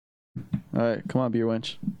All right, come on, beer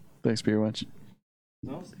wench. Thanks, beer wench.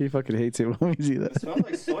 Smells, He fucking hates it when we do it that. smells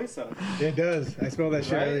like soy sauce. It does. I smelled that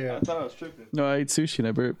shit Right? earlier. I thought I was tripping. No, I ate sushi and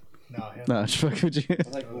I burp. No, hell Nah, just fucking with you. I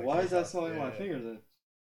was like, well, why is that smelling my fingers? Then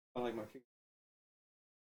I like my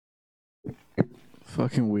fingers.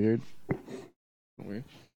 Fucking weird. Weird.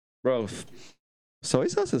 Bro, soy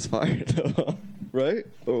sauce is fire though, right?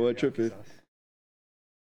 Or what tripping? I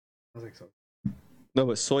was like, so. No,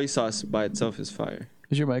 but soy sauce by itself is fire.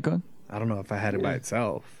 Is your mic on? I don't know if I had it by Yeah.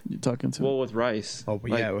 itself. You talking to? Well, with rice. Oh,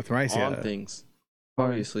 but Like, yeah, with rice, on yeah. things. All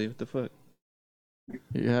right. Obviously, what the fuck?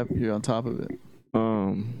 You're on top of it.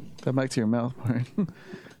 That mic to your mouth part.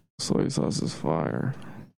 Soy sauce is fire.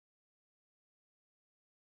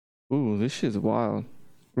 Ooh, this shit's wild.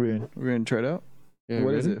 We're gonna try it out. Yeah,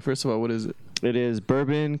 What is ready? it? First of all, what is it? It is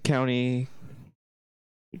Bourbon County.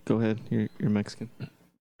 Go ahead. You're Mexican.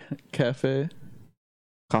 Cafe.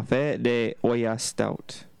 Café de Olla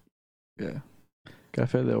Stout. Yeah.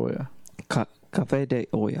 Cafe de olla. Café de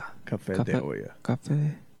Olla. Café Café. de olla.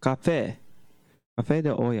 Café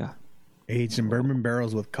de Olla. Aged in bourbon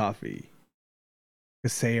barrels with coffee.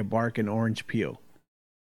 Cassia bark and orange peel.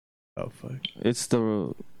 Oh, fuck. It's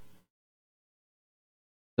the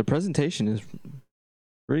presentation is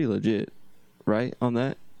pretty legit, right? On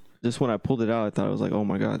that, just when I pulled it out, I thought I was like, "Oh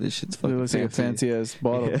my god, this shit's It fucking looks like a fancy ass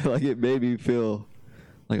bottle. Yeah, like it made me feel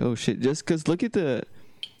like, oh shit. Just because look at the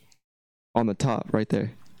on the top right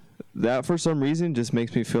there. That for some reason just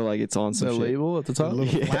makes me feel like it's on some The shit. label at the top. little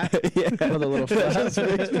Yeah, flap? yeah. Oh, the little flap.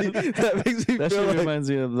 that makes me That feel shit like, reminds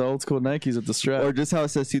me of the old school Nikes at the strap. or just how it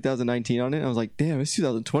says 2019 on it. I was like, damn, it's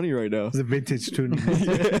 2020 right now. It's a vintage tune.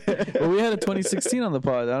 Well, we had a 2016 on the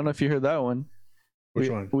pod. I don't know if you heard that one. Which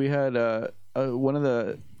one? We had one of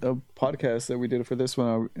the podcasts that we did for this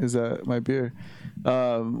one is my beer.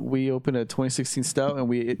 We opened a 2016 stout and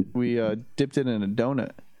we dipped it in a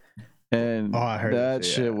donut. And Oh, I heard that that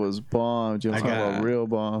shit, shit yeah. was bomb. Just I talking got- about real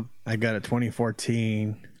bomb. I got a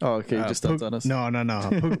 2014. Oh, okay. You just dumped on us. No.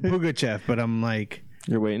 Pugachev, but I'm like,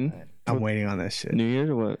 You're waiting I'm waiting on that shit. New Year's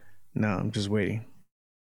or what? No, I'm just waiting.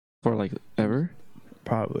 For like ever?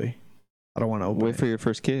 Probably. I don't want to open Wait it. for your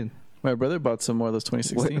first kid. My brother bought some more of those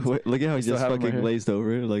 2016s. Wait, look at how he Still just have 'em right fucking here. glazed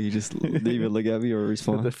over it. Like he just didn't even look at me or For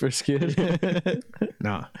respond. the first kid.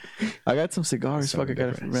 Nah. I got some cigars. Fuck, I got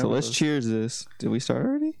it. different. So let's cheers this. Did we start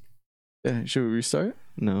already? Yeah, should we restart?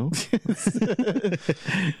 No.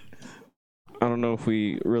 I don't know if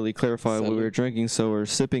we really clarified what we were drinking, so we're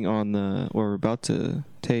sipping on we're about to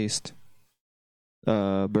taste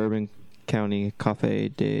Bourbon County Cafe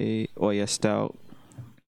de Olla Stout,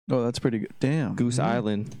 Oh, that's pretty good. Damn. Goose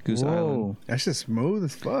Island. Goose Island. Whoa. That's just smooth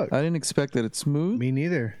as fuck. I didn't expect that it's smooth. Me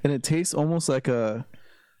neither. And it tastes almost like a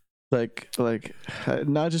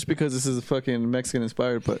not just because this is fucking Mexican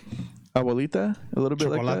inspired, but abuelita, a little bit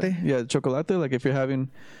like Chocolate? that. Yeah, chocolate. Like if you're having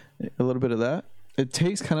a little bit of that, it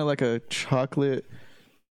tastes kind of like a chocolate.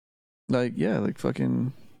 Like like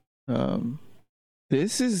fucking.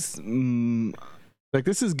 This is Like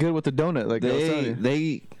this is good with the donut. Like I was telling you.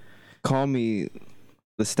 they call me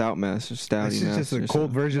the Stout Master, Stouty This is Master. just a or cold something.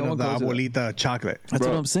 version No of the one calls it abuelita chocolate. That's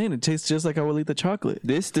Bro. what I'm saying. It tastes just like abuelita chocolate.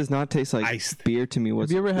 This does not taste like Iced. beer to me.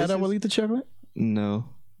 Have you ever had this is- abuelita chocolate? No.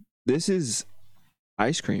 This is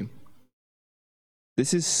ice cream.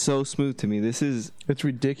 This is so smooth to me. This is It's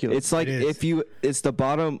ridiculous. it's like It is. it's the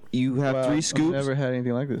bottom, you have Wow, three I've scoops. never had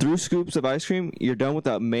anything like this. 3 scoops of ice cream, you're done with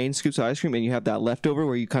the main scoops of ice cream and you have that leftover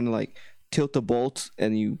where you kind of like tilt the bolts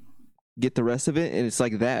and you get the rest of it and it's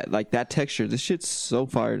like that texture. This shit's so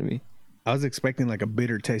fire to me. I was expecting like a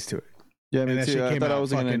bitter taste to it. Yeah, And me that too. shit I came thought I out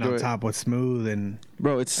wasn't gonna fucking enjoy on it. top with smooth and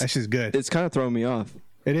Bro, that's just good. it's kind of throwing me off.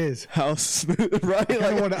 It is. How smooth, right?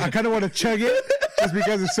 I kind of want to chug it just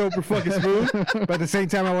because it's so fucking smooth, but at the same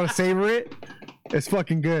time I want to savor it. It's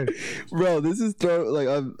fucking good. Bro, this is I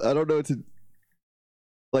don't know what to.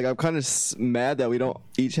 Like I'm kind of mad that we don't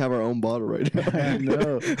each have our own bottle right now. I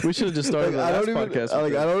know. We should have just started Like, the last podcast. I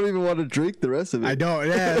with that. don't even want to drink the rest of it. I don't.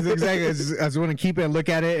 Yeah, it's exactly. I just want to keep it and look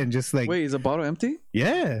at it and just like, Wait, is the bottle empty?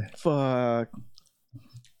 yeah, Fuck.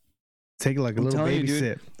 take like a I'm little telling you, baby dude.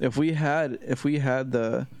 sip. If we had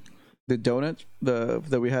the donut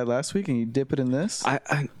that we had last week and you dip it in this,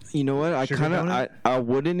 I you know what? I Sugar kind of donut? I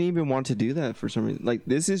wouldn't even want to do that for some reason. Like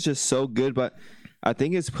this is just so good, but I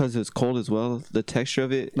think it's because it's cold as well. The texture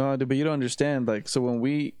of it. no, but you don't understand. Like, so when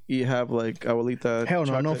we have like abuelita, Hell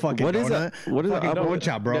no, no chocolate- fucking What is donut. that? What is Fucking that?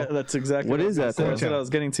 donut, bro. Yeah, that's exactly What is that, That's though? what I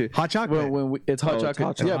was getting to. Hot chocolate. When it's hot Oh, it's chocolate.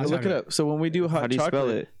 hot chocolate. Yeah, Hot but look it chocolate. up. So when we do hot How do you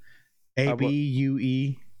chocolate, spell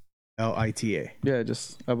it? ABUELITA. yeah,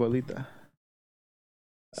 just abuelita. I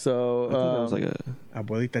So thought that was like a.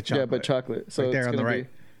 Abuelita chocolate. yeah, but chocolate. So Right there it's on the gonna right.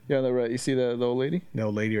 be, yeah, on the right. You see the old lady? The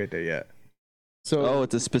old lady right there. Yeah. So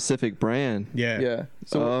it's a specific brand. yeah.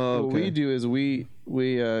 So Oh, what okay. we do is we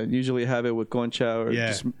usually have it with concha or Yeah.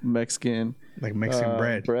 just Mexican Like Mexican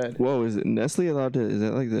bread. Whoa, is it Nestle allowed to? Is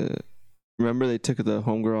that like the? Remember they took the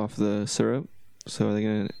homegirl off the syrup, so are they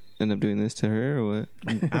gonna end up doing this to her or what?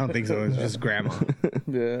 I don't think so. It's just grandma.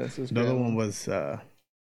 Yeah, it's just The other grandma. one was her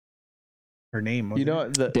name. You wasn't know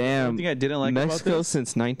it? the Damn. one thing I didn't like Mexico about this?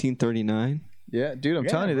 since 1939. Yeah, dude, I'm Yeah,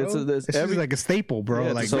 telling you, bro. that's This is like a staple, bro.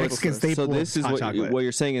 Yeah, like so Mexican it's- staple. So this is hot what chocolate.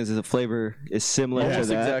 you're saying is the flavor is similar to almost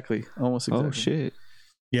that. exactly, almost exactly. Oh shit!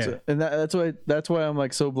 Yeah, So- and that's why I'm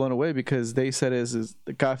like so blown away because they said is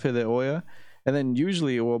the cafe de olla, and then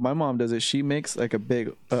usually, well, my mom does it. She makes like a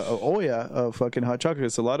big olla of fucking hot chocolate.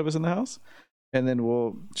 It's a lot of us in the house, and then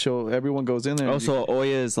everyone goes in there. and Also, olla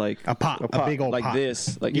is like a pot, a big old like pot.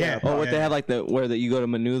 this, like Yeah, Oh, what yeah. they have like where you go to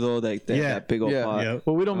Menudo, like Yeah. that big old Yeah. pot. Yeah.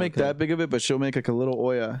 well, we don't make Okay. that big of it, but she'll make like a little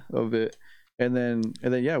olla of it, and then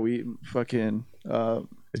yeah, we fucking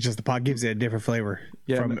It's just the pot gives it a different flavor.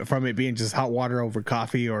 Yeah, from it being just hot water over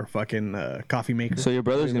coffee or fucking coffee maker. So your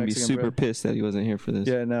brother's gonna be Mexican super bread. pissed that he wasn't here for this.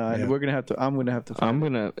 yeah, no, Yeah. I'm gonna have to. I'm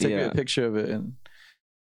gonna take me a picture of it, and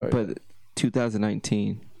but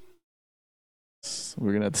 2019.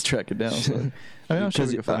 we're gonna have to track it down. So. I mean, I'm sure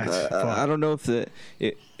we can find it. I don't know if it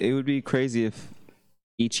would be crazy if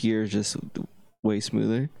each year is just way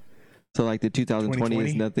smoother. So like the 2020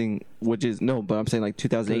 is 2020? nothing, which is no, but I'm saying like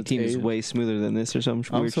 2018 is It's way smoother than this or some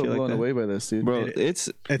I'm weird so shit like blown that. away by this, dude. Bro, it's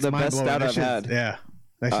the best mind-blowing. stout That I've shit's- had. Yeah,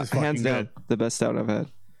 that's just fucking Hands good. down, the best stout I've had.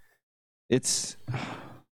 It's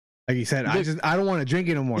Like you said, I don't want to drink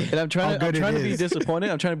it no more. And I'm trying How good to it be is. disappointed.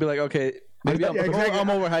 I'm trying to be like, okay, maybe I'm, Yeah, exactly. I'm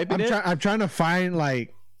overhyping it, I'm trying to find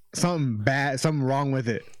like something bad, something wrong with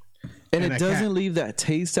it. and and it I doesn't can't. leave that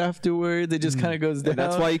taste afterward. It just kind of goes down. and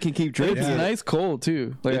that's why you can keep it's drinking. it. nice cold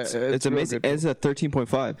too. Like, It's real amazing. good. And it's a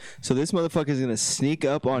 13.5. So this motherfucker is gonna sneak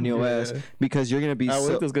up on your Yeah. ass because you're gonna be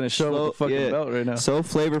Abuelita's gonna show up with the fucking belt right now. so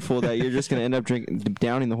flavorful that you're just gonna end up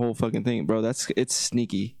downing the whole fucking thing, bro. It's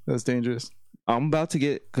sneaky. That's dangerous. I'm about to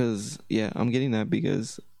get I'm getting that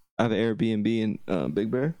because I have an Airbnb in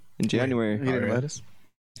Big Bear in January. You didn't yeah. invite us?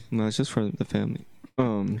 No, it's just for the family.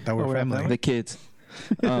 That we're we're family. family? The kids.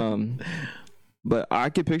 But I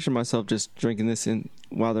could picture myself just drinking this in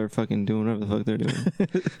while they're fucking doing whatever the fuck they're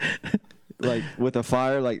doing. Like with a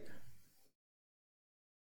fire, like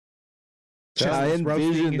I Chestnuts roasting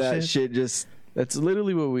envision and that shit just That's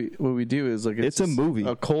literally what we do. Is like It's a just movie.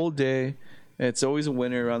 a cold day. And it's always a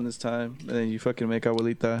winter around this time, and then you fucking make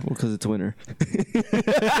abuelita. because it's winter. Because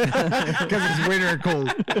it's winter and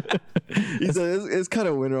cold. It's kind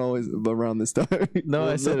of winter always around this time. No,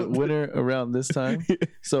 I said winter around this time.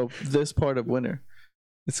 So this part of winter.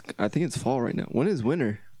 I think it's fall right now. When is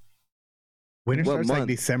winter? Winter What starts like month?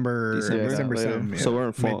 December December, some. later. Yeah. So we're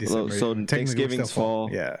in fall. Mid-December. So Technically, we're Thanksgiving's still fall.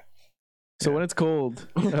 Yeah. So when it's cold,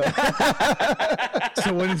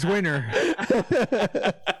 So when it's winter,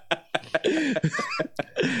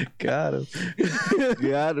 got him.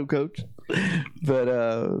 Got him, coach. But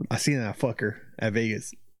I seen that fucker at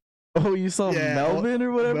Vegas. oh, you saw Yeah, Melvin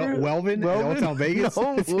or whatever? Welvin, Old Town Vegas.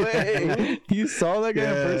 No way. You saw that guy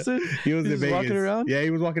Yeah. in person? He was He in was Vegas. walking around? Yeah, he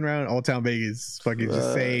was walking around Old Town Vegas, fucking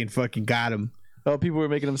just saying, "Fucking got him." Oh, people were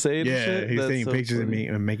making him say it. Yeah, and shit? he was That's taking so pictures of funny. me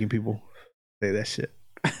and making people say that shit.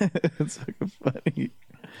 It's fucking funny.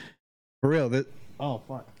 For real. Oh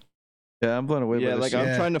fuck. Yeah, I'm blown away by Yeah, this like shit. I'm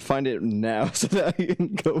Yeah. trying to find it now so that I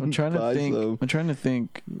can go. I'm trying to buy think. some. I'm trying to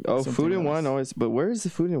think. Oh, something food and else. wine always. But where is the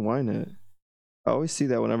food and wine at? I always see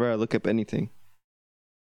that whenever I look up anything.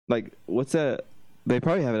 Like, what's that? They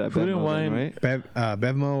probably have it at Food and Bevmo then, wine. right?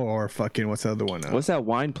 Bevmo or fucking what's the other one? What's that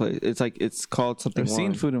wine place? It's called something. I've seen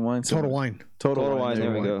wine. food and wine. Total somewhere. Wine? Total wine.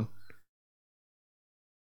 There we Total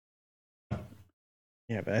go.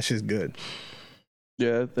 Yeah, but that shit's good.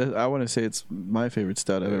 Yeah, I want to say it's my favorite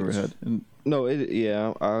stout I've ever had. And No,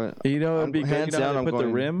 yeah. you know, it'd be good. hands You know how down, they I'm put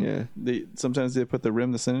the going- rim. yeah. Sometimes they put the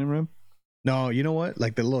rim, the cinnamon rim. No, you know what?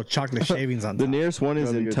 Like the little chocolate shavings on The top. nearest one is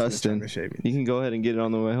That'd in be good too, Tustin. Chocolate shavings. You can go ahead and get it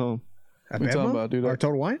on the way home. At What you talking Bevmo? about, dude? Or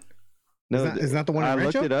Total Wine? No, Is that the one in I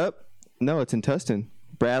looked Rancho? it up. No, it's in Tustin.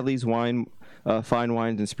 Bradley's Wine, fine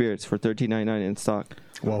wines and spirits for $13.99 in stock.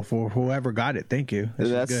 Well, for whoever got it, thank you.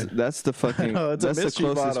 That's good. That's the fucking. Oh, it's a that's the mystery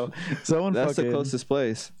closest. bottle. Someone That's fucking the closest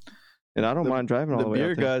place, and I don't mind driving all the the way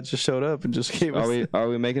beer out there. god just showed up and just gave us. Are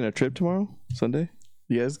we making a trip tomorrow, Sunday?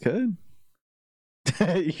 You guys could.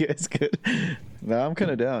 You guys could. No, I'm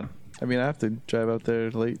kind of down. I mean, I have to drive out there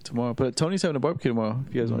late tomorrow, but Tony's having a barbecue tomorrow.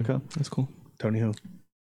 If you guys want to come That's cool. Tony who?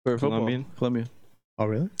 for football, Colombian? Columbia Oh,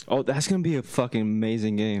 really? Oh, that's gonna be a fucking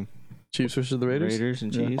amazing game. Chiefs versus the Raiders. Raiders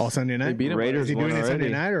and Yeah. Chiefs. All Sunday night? They beat 'em. Is Raiders he doing won it Sunday already.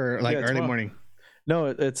 night or like Yeah, early tomorrow. morning? No,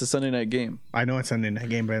 it's a Sunday night game. I know it's Sunday night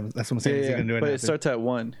game, but that's what I'm saying. Is he gonna do it but after? it starts at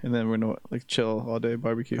 1, and then we're gonna like chill all day,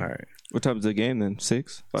 barbecue. All right. What time is the game then?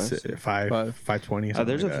 6? 5? 5:20.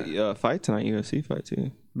 There's a fight tonight, UFC fight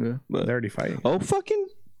too. Yeah. But They're already fighting. oh, fucking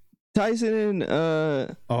Tyson and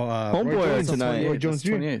Homeboy Roy are Jones, tonight. Roy Jones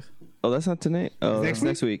Jr. 28th. Oh, that's not tonight. Oh, Next that's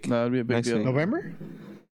next week. No, it'd be a big Next deal. week. November.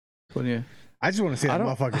 28th. I just want to see that I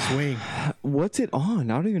don't- motherfucker swing. What's it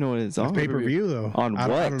on? I don't even know what it's on. Pay per view though. On I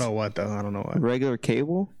what? don't know what though. I don't know what. Regular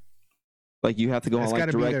cable? Like you have to go on It's like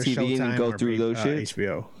gotta be direct their TV and Showtime go or through those shit.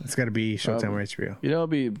 HBO. It's got to be Showtime or HBO. You know, it'd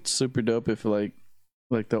be super dope if like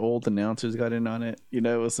the old announcers got in on it. You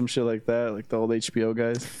know, with some shit like that, like the old HBO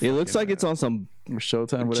guys It looks like it's on some or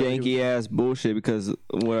Showtime, whatever. janky ass bullshit because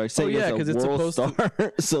what I say Oh, yeah, is 'cause a it's world supposed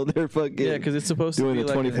star, so they're fucking Yeah, because it's supposed doing to be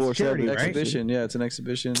the like an 24/7 right? exhibition. Yeah, it's an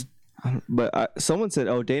exhibition. But someone said,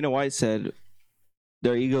 "Oh, Dana White said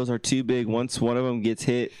their egos are too big. Once one of them gets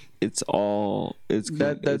hit, it's going all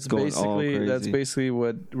crazy." That's basically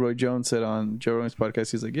what Roy Jones said on Joe Rogan's podcast.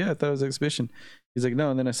 He's like, "Yeah, I thought it was an exhibition." He's like, "No,"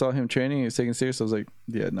 and then I saw him training. He was taking it serious. I was like,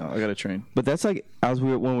 "Yeah, no, I gotta train." But that's like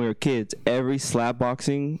when we were kids. Every slap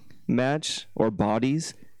boxing match or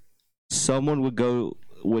bodies, someone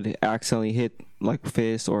would accidentally hit like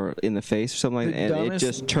fist or in the face or something like that, and it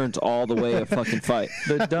just turns all the way a fucking fight.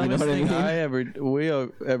 The dumbest what I thing mean? we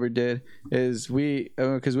ever did is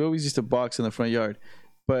because we always used to box in the front yard.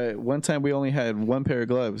 But one time we only had one pair of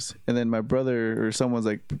gloves, and then my brother or someone's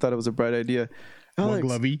like thought it was a bright idea. Alex,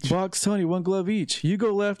 glove each? Box Tony, one glove each. You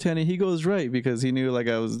go left handed, he goes right because he knew like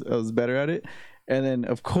I was better at it. And then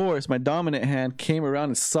of course my dominant hand came around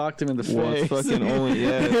and socked him in the face. Fucking only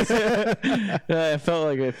I felt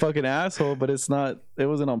like a fucking asshole, but it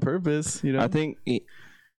wasn't on purpose, you know. I think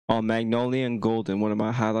on Magnolia and Golden, one of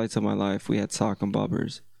my highlights of my life, we had sock and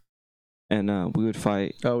bobbers, and we would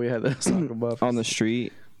fight. Oh, we had the soccer buff on the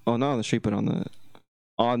street. Oh, not on the street, but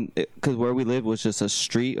because where we lived was just a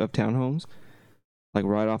street of townhomes, like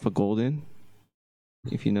right off of Golden.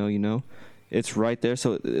 If you know, you know. It's right there,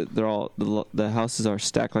 so they're all the houses are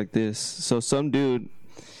stacked like this. So some dude,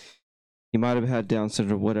 he might have had Down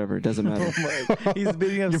syndrome, whatever. It doesn't matter. He's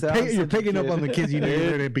beating up. You're picking up on the kids. You know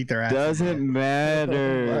you're gonna beat their ass. Doesn't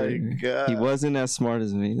matter. Oh my God. He wasn't as smart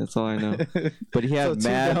as me. That's all I know. But he had So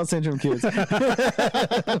mad Down syndrome kids.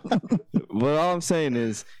 But all I'm saying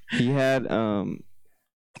is he had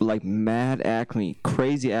like mad acne,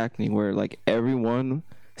 crazy acne, where like everyone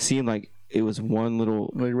seemed like it was one little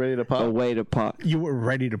Like ready to pop. a way to pop. You were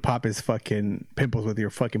ready to pop his fucking pimples with your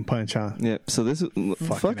fucking punch, huh? Yeah. So this is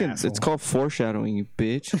fucking. asshole. It's called foreshadowing, you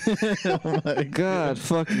bitch. Oh my God,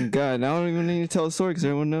 fucking God. Now I don't even need to tell the story because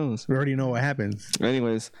everyone knows. We already know what happens.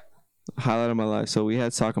 Anyways, highlight of my life. So we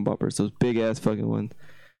had sock and boppers, those big ass fucking ones.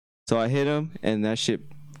 So I hit him, and that shit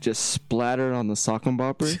just splattered on the sock and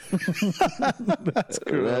bopper. That's That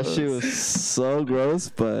gross. shit was so gross,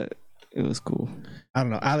 but it was cool. I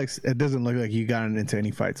don't know, Alex. It doesn't look like you got into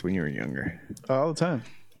any fights when you were younger, All the time.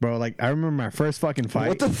 bro. Like I remember my first fucking fight.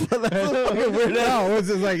 What the fuck? That's so fucking weird. No, it's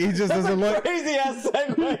just like he just doesn't look. Crazy ass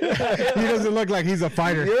segue. He doesn't look like he's a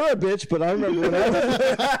fighter. You're a bitch, but I remember when I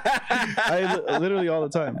was. Literally all the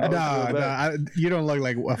time. I was No, real bad. you don't look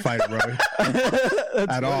like a fighter, bro.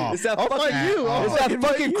 At all. It's that I'll fucking fight you. I'll It's that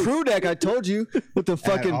fucking crew neck I told you with the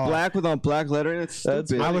fucking all. black with on black lettering. It's That's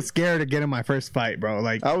stupid. I was scared to get in my first fight, bro.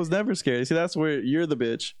 Like I was never scared. See, that's where you're the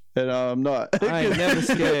bitch, and I'm not. I ain't never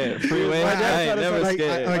scared. Freeway. My dad I ain't taught us never how to- like,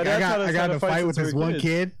 scared. My I dad taught us got how in to a fight fight with since this we were one kids.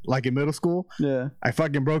 kid, like in middle school. Yeah. I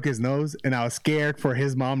fucking broke his nose, and I was scared for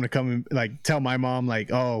his mom to come and like tell my mom,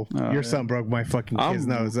 like, "Oh, your yeah. son broke my fucking kid's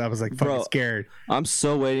nose." I was like fucking Bro, scared. I'm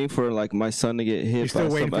so waiting for like my son to get hit You're by still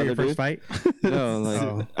waiting some for your other first dude. fight? No, like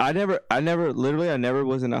Oh. I never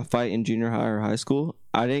was in a fight in junior high or high school.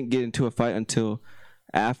 I didn't get into a fight until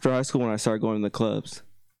after high school when I started going to the clubs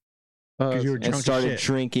Because you were and drunk as started shit.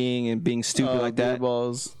 drinking and being stupid like beer that.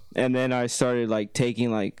 balls. And then I started like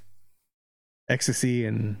taking like Ecstasy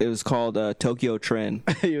and it was called Tokyo Trend.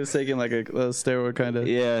 He was taking like a steroid kind of.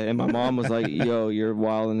 Yeah, and my mom was like, "Yo, you're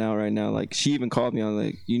wilding out right now." Like she even called me on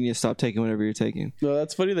like, "You need to stop taking whatever you're taking." No,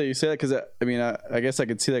 that's funny that you say that because I mean, I guess I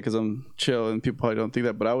could see that because I'm chill and people probably don't think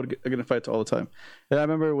that, but I get in fights all the time. And I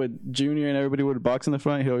remember with Junior and everybody would box in the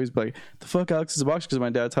front, he'd always be like, "The fuck, Alex is a boxer," because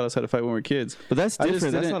my dad taught us how to fight when we were kids. But that's I just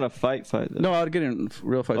different. That's didn't- not a fight though. No, I would get in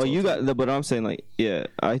real fights. Oh, all you the time. got the, but I'm saying like, yeah,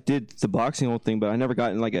 I did the boxing whole thing, but I never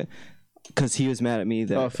got in like a because he was mad at me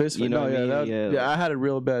that fist fight. you know No, what I yeah, mean? yeah. I had a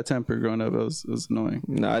real bad temper growing up. It was annoying.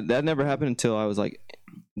 No, that never happened until I was like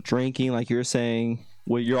drinking, like you're saying.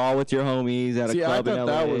 Well, you're all with your homies at a See, I club in thought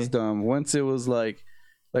LA. that was dumb. Once it was like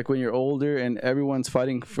like when you're older and everyone's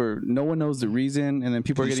fighting for no one knows the reason, and then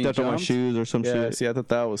people are You getting stepped on my jumped. shoes or some Yeah, shit. see, I thought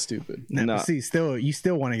that was stupid. Nah, Nah. see, you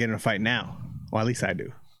still want to get in a fight now. Well, at least I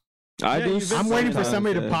do. I Yeah, do. you've been I'm waiting for sometimes,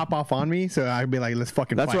 somebody to yeah. pop off on me, so I'd be like, let's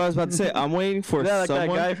fucking That's fight. what I was about to say. I'm waiting for Yeah, like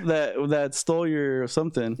someone. that guy that stole your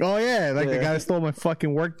something. Oh yeah, like the Yeah. guy that stole my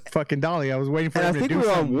fucking dolly. I was waiting for And I him to think do we were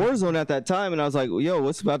on something. Warzone at that time, and I was like, "Yo,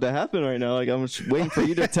 what's about to happen right now?" Like, I'm just waiting for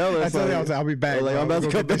you to tell I us. told you, I was like, I'll be back. like, bro. I'm about to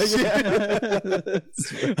Go come get back. this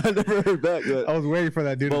shit. I never heard back. But I was waiting for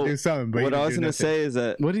that dude Well, to do something. But he what I didn't was do gonna nothing. say is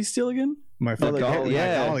that What did he steal again? my the fucking dolly,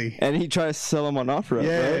 yeah, yeah, dolly. and he tried to sell them on offer.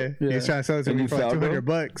 Yeah, Right? he was trying to sell it to And me you for like found him?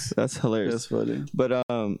 $200. That's hilarious. That's funny. But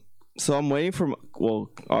so I'm waiting for. Well,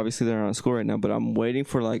 obviously they're not in school right now, but I'm waiting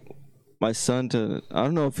for like my son to, I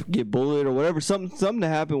don't know if get bullied or whatever, something to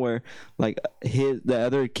happen where like the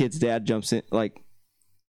other kid's dad jumps in, like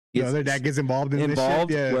The other dad gets involved in involved,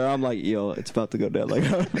 this shit. Yeah, where I'm like, yo, it's about to go down. Like,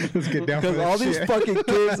 let's get down for because this all these shit. fucking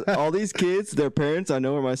kids, all these kids, their parents, I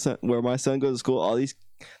know where my son goes to school. All these,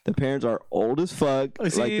 the parents are old as fuck. Oh,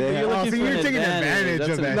 see, like you're have, looking so for you're an taking advantage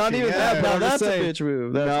That's of a- that not shit. even Yeah. that, but Now I'm that's just a saying, bitch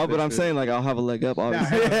move. no, That's a but bitch I'm move. saying like I'll have a leg up. Nah,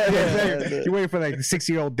 Obviously. yeah, you waiting for like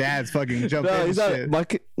 60-year-old dads fucking jump in No, and he's not. shit. My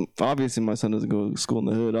kid, obviously, my son doesn't go to school in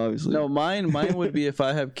the hood. Obviously, No, mine would be if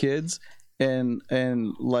I have kids and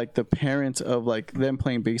like the parents of like them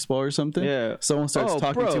playing baseball or something. Yeah. Someone starts Oh,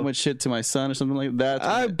 talking bro. too much shit to my son or something like that.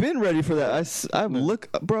 I've been ready for that. I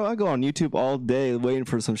look, bro. I go on YouTube all day waiting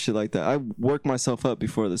for some shit like that. I work myself up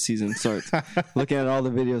before the season starts, looking at all the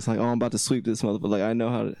videos like, oh, I'm about to sweep this motherfucker. Like I know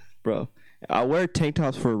how to, bro. I wear tank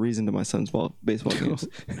tops for a reason to my son's baseball games.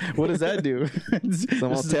 What does that do? So I'm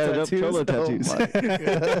all Just tatted up, cholo Oh tattoos. my-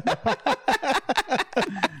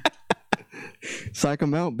 Psych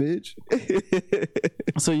 'em out, bitch.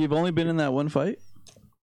 So you've only been in that one fight?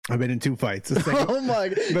 I've been in 2 fights. The second- Oh my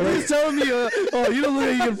god! He's telling me, oh, you don't look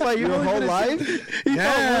like you can fight. Your whole life?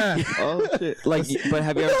 yeah, Oh shit! Like, but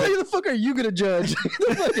have you ever? Who the fuck are you gonna judge?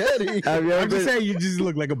 The fuck out of here. Have you ever I'm just been? saying you just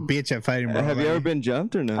look like a bitch at fighting, bro. Have you Like, ever been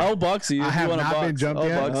jumped or no? I'll box you. I if have you want to not box. been jumped I'll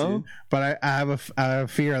yet, box you. but I have a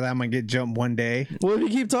fear that I'm gonna get jumped one day. Well, if you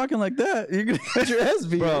keep talking like that, you're gonna get your ass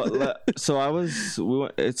beat. Bro, so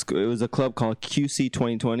it was a club called QC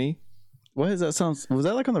 2020. What does that sound? Was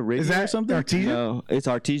that like on the radio Is that or something? Artesia? No, it's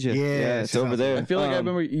Artesia. Yeah, It's it over sounds there. I feel like I Um,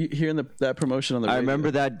 remember hearing that promotion on the radio. I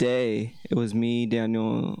remember that day. It was me,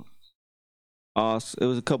 Daniel, Os. It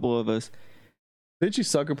was a couple of us. Did you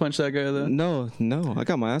sucker punch that guy then? No, I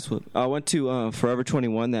got my ass whipped. I went to Forever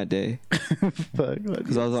 21 that day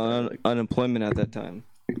because I was on unemployment at that time.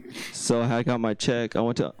 So I got my check. I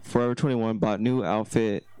went to Forever 21, bought new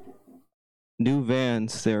outfit, new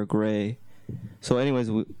Vans. They're gray. So, anyways,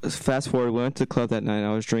 fast forward. We went to the club that night.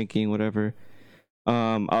 I was drinking, whatever.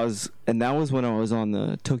 And that was when I was on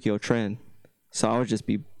the Tokyo trend. So I would just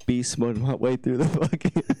be beast moding my way through the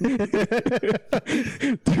fucking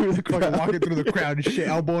through the Fucking crowd. walking through the crowd and shit,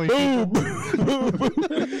 elbowing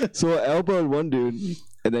people. So I elbowed one dude,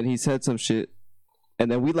 and then he said some shit, and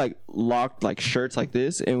then we like locked like shirts like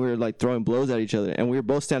this, and we were like throwing blows at each other, and we were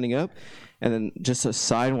both standing up, and then just a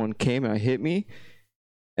side one came and hit me,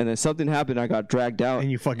 and then something happened. I got dragged out.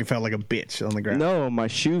 And you fucking felt like a bitch on the ground. No, my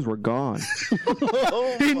shoes were gone.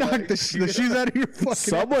 He knocked the shoes out of your fucking.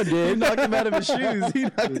 Someone did. knocked him out of his shoes. He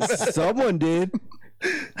knocked him out. Someone did.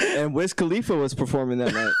 And Wiz Khalifa was performing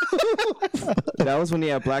that night. That was when he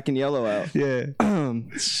had Black and Yellow out. Yeah.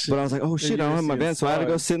 But I was like, oh shit, I don't have my van. So I had to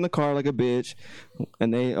go sit in the car like a bitch.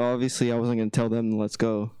 And they obviously, I wasn't going to tell them, let's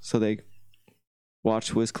go. So they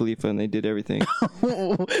watched Wiz Khalifa and they did everything.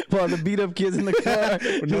 Well, the beat up kids in the car.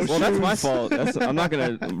 Well, that's my fault. I'm not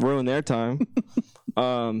going to ruin their time.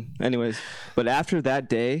 Anyways, but after that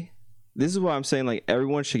day, this is what I'm saying. Like,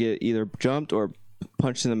 everyone should get either jumped or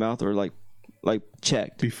punched in the mouth or like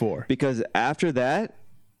checked. Before Because after that,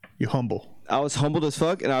 you humble. I was humbled as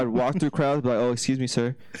fuck, and I would walk through crowds, be like, "Oh, excuse me,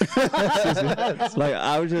 sir." Excuse me. Like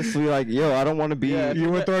I would just be like, "Yo, I don't want to be." Yeah, You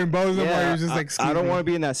were throwing bows at him while you were just like, I don't want to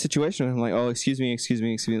be in that situation. I'm like, "Oh, excuse me."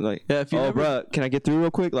 Like, Yeah, if you "Oh, never- bruh, can I get through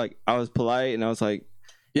real quick?" Like I was polite, and I was like,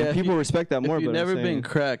 Yeah, "Yeah." if People you- respect that more. If you've but I'm never been saying-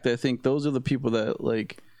 cracked, I think those are the people that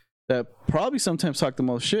probably sometimes talk the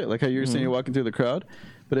most shit. Like how you're saying you're walking through the crowd.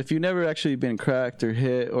 But if you've never actually been cracked or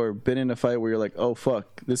hit or been in a fight where you're like, oh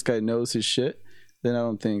fuck, this guy knows his shit, then I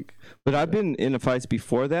don't think. But I've been in fights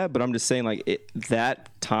before that. But I'm just saying, like that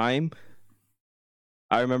time,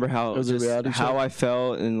 I remember how It was a reality check? I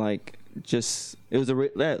felt, and like just it was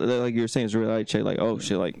like you were saying, it was a reality check. Like, oh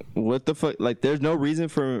shit, like what the fuck? Like, there's no reason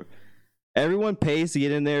for everyone pays to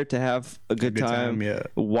get in there to have a good time. Yeah.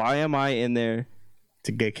 Why am I in there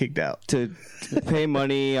To get kicked out. to pay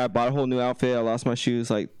money? I bought a whole new outfit. I lost my shoes.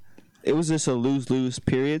 Like, it was just a lose-lose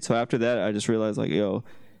period. So after that, I just realized like, yo,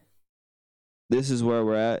 this is where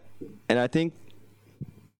we're at, and I think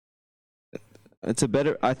it's a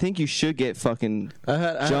better. I think you should get fucking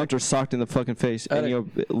jumped or socked in the fucking face, and you'll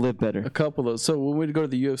live better. A couple of those. So when we'd go to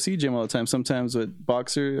the UFC gym all the time, sometimes with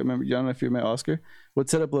boxer, I remember, I don't know if you met Oscar, would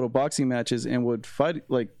set up little boxing matches and would fight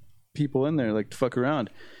like people in there, like to fuck around.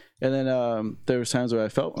 And then there was times where I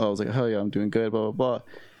was like, hell yeah, I'm doing good, blah, blah, blah.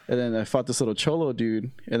 And then I fought this little cholo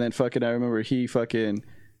dude, and then fucking I remember he fucking,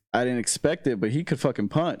 I didn't expect it, but he could fucking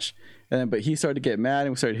punch. And then, but he started to get mad,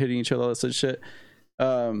 and we started hitting each other, all this such shit.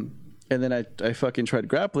 And then I fucking tried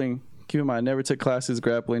grappling. Keep in mind, I never took classes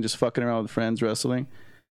grappling, just fucking around with friends wrestling.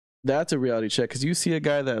 That's a reality check, because you see a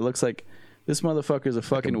guy that looks like this motherfucker's a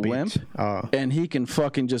fucking wimp, and he can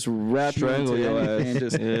fucking just wrap you into anything, and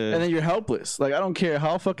just, and then you're helpless. Like, I don't care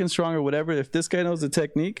how fucking strong or whatever. If this guy knows the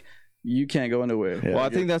technique, you can't go nowhere. Yeah. Well, I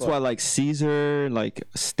think that's why like Caesar, like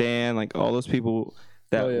Stan, like all those people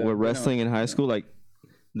that were wrestling in high school, like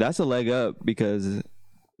that's a leg up because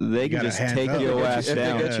they can just take your ass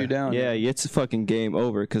down. They get you down. Yeah, it's a fucking game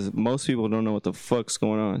over because most people don't know what the fuck's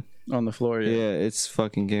going on the floor. Yeah, it's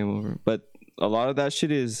fucking game over. But a lot of that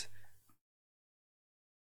shit is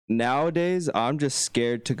nowadays. I'm just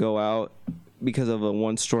scared to go out because of a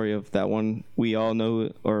one story of that one we all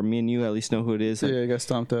know, or me and you at least know who it is. Yeah, I got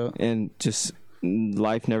stomped out. And just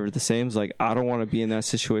life never the same. It's like I don't want to be in that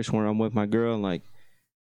situation where I'm with my girl and like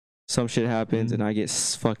some shit happens and I get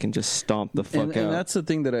fucking just stomped the fuck out. And that's the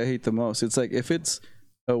thing that I hate the most. It's like if it's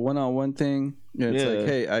a one-on-one thing, it's like,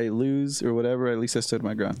 hey, I lose or whatever, at least I stood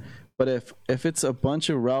my ground. But if it's a bunch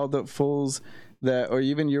of riled up fools that, or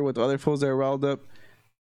even you're with other fools that are riled up,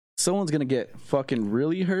 someone's gonna get fucking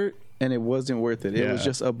really hurt, and it wasn't worth it. It was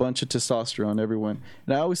just a bunch of testosterone, everyone.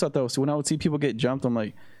 And I always thought that was, when I would see people get jumped, I'm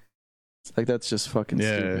like that's just fucking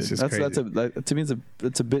stupid. It's just that's crazy. To me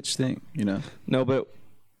it's a bitch thing, you know. No, but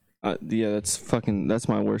that's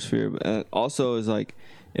my worst fear. But also is like,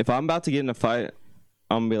 if I'm about to get in a fight,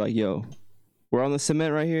 I'm gonna be like, yo, we're on the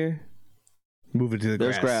cement right here. Move it to the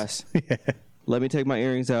There's grass. Let me take my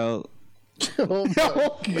earrings out. Oh my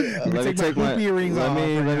God. Let me take my earrings off.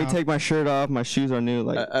 Let me take my shirt off. My shoes are new.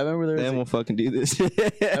 Like I remember then we'll fucking do this. I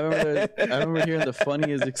remember hearing the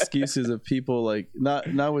funniest excuses of people, like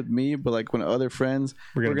not with me, but like when other friends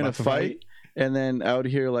were gonna fight. And then I would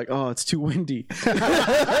hear like, oh, it's too windy.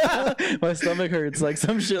 My stomach hurts. Like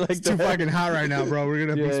some shit like it's that. Too fucking hot right now, bro. We're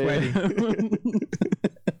gonna be sweaty.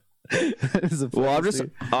 Well, I'm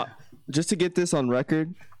just to get this on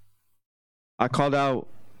record, I called out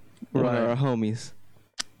one of our homies.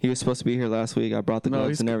 He was supposed to be here last week. I brought the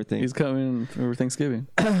gloves and everything. He's coming over Thanksgiving.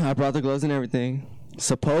 I brought the gloves and everything.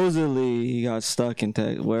 Supposedly he got stuck in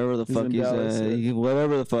Texas, wherever the fuck he's at.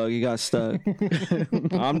 Whatever the fuck, he got stuck.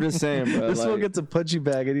 I'm just saying, bro. This one gets a punching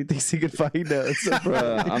bag and he thinks he could fight now.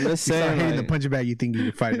 Bro, I'm just saying. Hitting the punching bag, you think you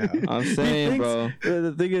can fight now. I'm saying, bro.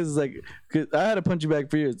 The thing is, like, I had a punching bag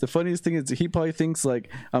for years. The funniest thing is he probably thinks like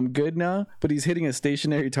I'm good now, but he's hitting a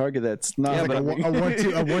stationary target that's not like a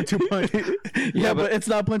 1-2 punch. Yeah, but it's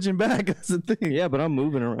not punching back. That's the thing. Yeah, but I'm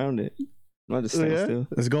moving around it. Not just stand still.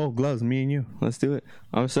 Let's go, gloves, me and you. Let's do it.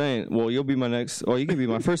 I'm saying, well, you'll be my next, or you can be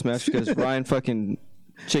my first match because Ryan fucking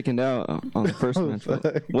chickened out on the first match.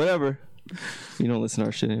 Whatever. You don't listen to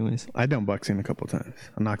our shit anyways. I done boxing a couple times.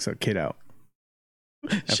 I knocked a kid out.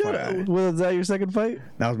 Shut up. Was that your second fight?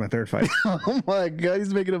 That was my third fight. Oh my God,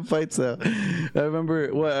 he's making up fights now. I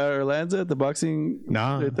remember Orlando at the boxing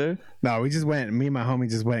right there. No, we just went. Me and my homie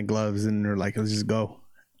just went gloves and we're like, let's just go.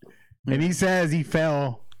 And he says he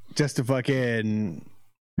fell just to fucking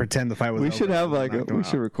pretend the fight was over. We should have like we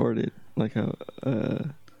should record it like a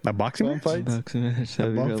boxing match? Boxing match.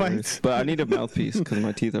 Fights? But I need a mouthpiece because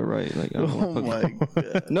my teeth are right. Like, I don't my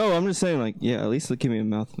God. No, I'm just saying, like, yeah, at least give me a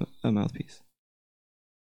mouthpiece.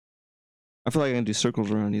 I feel like I can do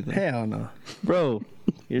circles around you though. Hell no, bro.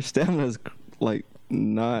 Your stamina's like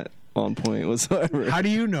not on point whatsoever. How do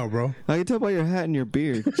you know, bro? I can tell by your hat and your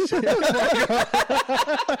beard.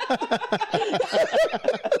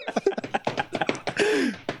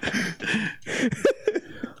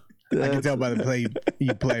 I can tell by the play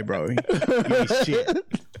you play, bro. You ain't shit.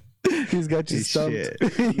 He's got you stumped.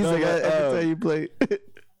 He's like, I can tell you play.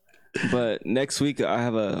 But next week I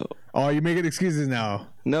have a. Oh, you're making excuses now.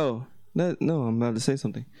 No, I'm about to say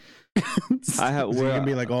something. I have. So you can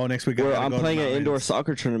be like, oh, next week I'm playing an indoor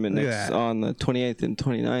soccer tournament on the 28th and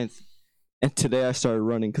 29th And today I started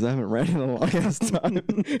running because I haven't ran in a long ass time.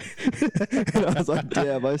 And I was like,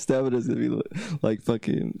 damn, my stamina's gonna be like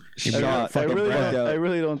fucking shot. I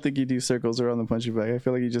really don't think you do circles around the punching bag. I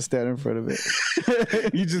feel like you just stand in front of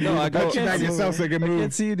it. You just No, I go- punch back yourself so you can I move.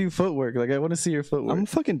 can't see you do footwork. Like I want to see your footwork. I'm a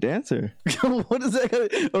fucking dancer. What is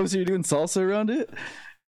that? Oh, so you're doing salsa around it?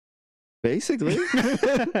 Basically.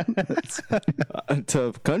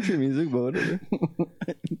 To country music, but whatever.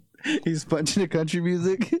 He's punching to country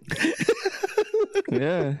music.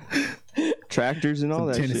 Yeah. Tractors and all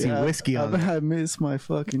that Tennessee shit. whiskey on it. I miss my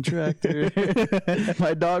fucking tractor.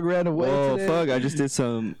 My dog ran away. Oh, today. fuck. I just did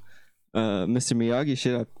some Mr. Miyagi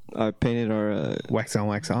shit. I painted our... Wax on,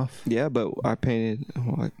 wax off. yeah, but I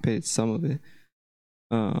painted some of it.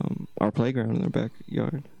 Our playground in our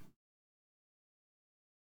backyard.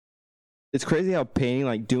 It's crazy how painting,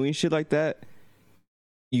 like doing shit like that,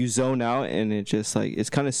 you zone out and it just like, it's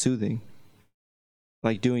kind of soothing.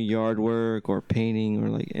 Like doing yard work or painting or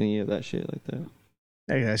like any of that shit like that.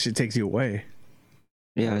 Hey, that shit takes you away.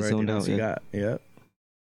 Yeah, I Everything zoned else out. you Yeah. got. Yep.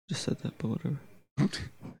 Just said that, but whatever.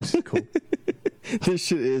 Cool. This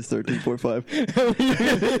shit is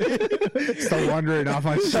 13.5. Still wandering off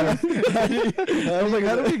on shit. I was like,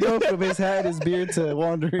 how do we go from his hat, his beard to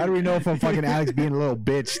wandering? How do we know from fucking Alex being a little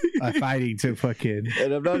bitch fighting to fucking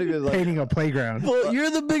And I'm not even like, painting a playground? Well, you're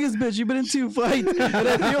the biggest bitch. You've been in 2 fights. And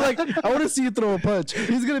I feel like I want to see you throw a punch.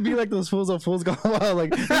 He's gonna be like those fools on Fools Gone Wild.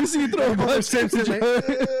 Like, let me see you throw a punch. Simpson, like,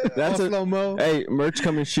 that's a slow mo. hey, merch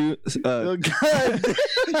coming shoot. Oh, God.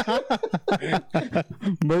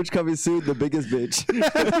 Merch coming soon. The biggest bitch.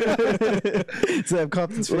 So I've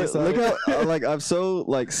Compton's face Look on. how like I'm so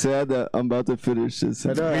like sad that I'm about to finish this.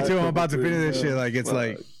 I know. Me too. I'm about to finish this shit. Like it's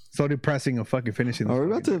like so depressing of fucking finishing. This Are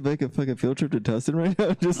we about to make a fucking field trip to Tustin right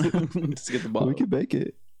now? Just Just get the ball. we can make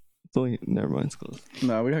it. It's only never mind. It's closed.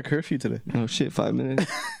 No, we got curfew today. Oh shit! 5 minutes.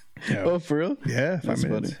 Yeah. Oh, for real? Yeah, 5 That's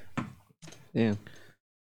minutes. Damn.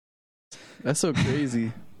 That's so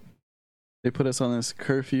crazy. They put us on this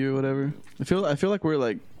curfew or whatever. I feel like we're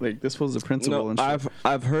like this was the principal No, and shit.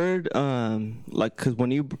 I've heard like because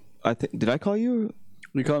when you did I call you?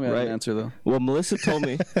 You called me, I Right. didn't answer though. Well, Melissa told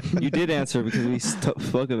me you did answer because we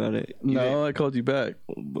spoke about it. You No, I called you back.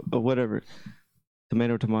 didn't- whatever.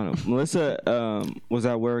 Tomato. Melissa was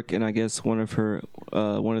at work, and I guess one of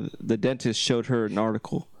the dentists showed her an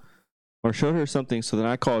article or showed her something. So then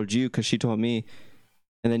I called you because she told me,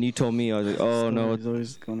 and then you told me. I was like, oh no, He's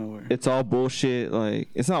always going nowhere. it's all bullshit. Like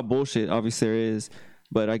it's not bullshit. Obviously there is,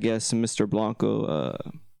 but I guess Mr. Blanco,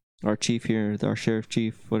 our chief here, our sheriff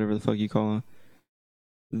chief, whatever the fuck you call him,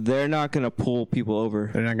 they're not gonna pull people over.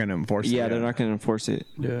 They're not gonna enforce it. Yeah, they're not gonna enforce it.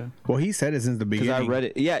 Yeah. Well, he said it since the Because beginning. I read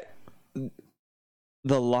it. Yeah.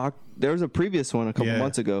 There was a previous one a couple Yeah.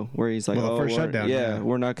 months ago where he's like, Well, the oh, first shutdown, yeah.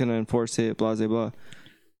 we're not going to enforce it, blah, blah, blah.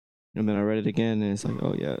 And then I read it again and it's like,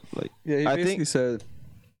 oh, yeah. Like, Yeah, he I basically think- said,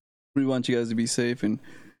 we want you guys to be safe and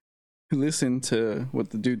listen to what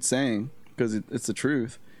the dude's saying because it's the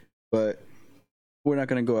truth. But we're not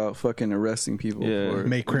going to go out fucking arresting people. Yeah. for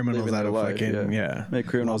Make criminals living out of their life, fucking yeah. Make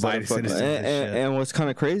criminals out of Law-abiding fucking citizens. and what's kind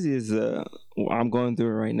of crazy is I'm going through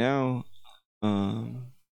it right now.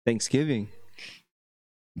 Thanksgiving.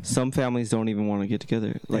 Some families don't even want to get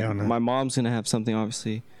together. Like Hell no. my mom's going to have something,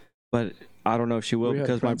 obviously, but I don't know if she will We had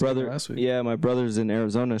because my friends over brother, last week. yeah, my brother's in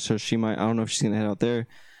Arizona, so she might. I don't know if she's gonna head out there,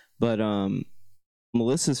 but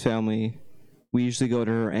Melissa's family, we usually go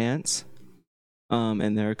to her aunt's,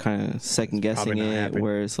 and they're kind of second guessing probably not it. happening.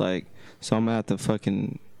 Where it's like, so I'm at the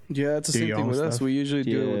fucking Yeah, it's the Do same your thing own with us. stuff? We usually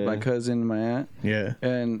do it with my Yeah. cousin and my aunt. Yeah.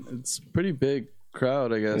 And it's a pretty big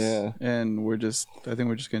crowd, I guess. Yeah. And I think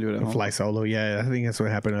we're just going to do it at home. Fly solo. Yeah, I think that's what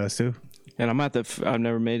happened to us too. and I'm at the. I've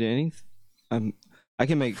never made any. I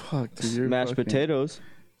can make Fuck, dude, you're mashed fucking- potatoes.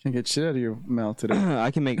 Can't get shit out of your mouth today. I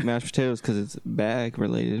can make mashed potatoes because it's bag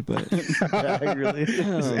related, but Really?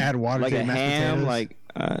 Just add water like to a your mashed ham, potatoes. like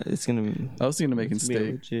it's gonna be. I was thinking of making It's gonna be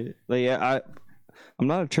steak. legit. Like yeah, I'm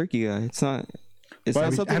not a turkey guy. It's not. It's But not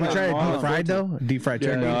have something. Have you my tried mom- deep fried though? Deep fried Yeah,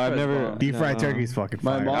 turkey. No, deep I've fried's never. bomb. Deep fried no. turkey is fucking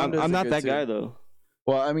My fire. mom- does I'm it not good that too. guy though.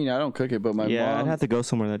 Well, I mean, I don't cook it, but my Yeah, mom, I'd have to go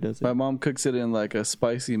somewhere that does it. my mom cooks it in like a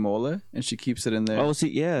spicy mole, and she keeps it in there. Oh, see,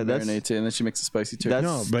 yeah, that's marinates it, and then she makes a spicy turkey. That's-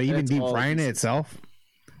 No, but even That's deep all frying it it's- itself,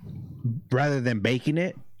 rather than baking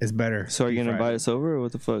it, is better. so. Are you Deep gonna fried. invite us over, or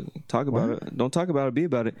what the fuck? Talk about What? it. Don't talk about it. Be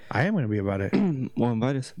about it. I am gonna be about it. Well,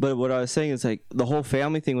 invite us. But what I was saying is like the whole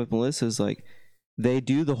family thing with Melissa is like they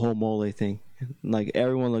do the whole mole thing. Like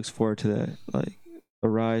everyone looks forward to that. Like the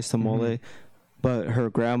rice, the mole. Mhm. But her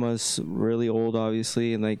grandma's really old,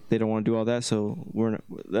 obviously, and like they don't want to do all that. So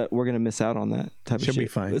we're gonna miss out on that type She'll of shit. be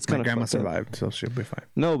fine. It's My kind of grandma survived, so she'll be fine.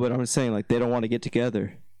 No, but I'm saying like they don't want to get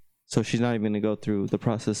together. So she's not even gonna go through the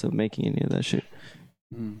process of making any of that shit.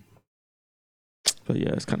 But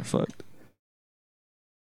yeah, it's kind of fucked.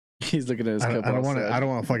 He's looking at his cup. I don't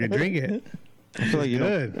want to fucking drink it. I feel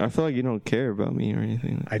like you don't care about me or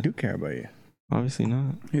anything. I do care about you. Obviously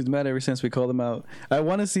not. He's mad ever since we called him out. I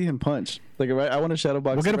want to see him punch. Like, right? I want to shadow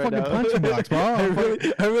box. We'll get a him fucking now. punching box, bro.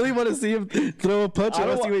 I really want to see him throw a punch. I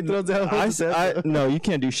want to see what he throws out. No, you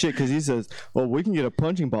can't do shit because he says, "Well, we can get a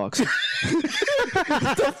punching box." What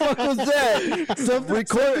the fuck was that?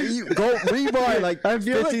 Go rewind like I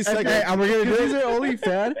feel 50 like, seconds. okay, we're gonna do He's our only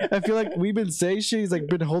fan. I feel like we've been saying shit. He's like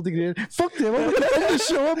been holding it in. Fuck them. I'm gonna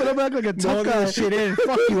show up and I'm acting like a tough guy. Shit in.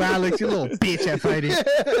 Fuck you, Alex. You little bitch at fighting.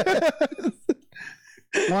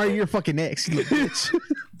 Why are you your fucking ex, you little bitch?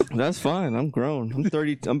 That's fine. I'm grown. I'm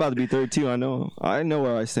 30. I'm about to be 32. I know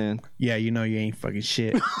where I stand. Yeah, you know you ain't fucking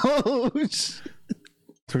shit. Oh shit.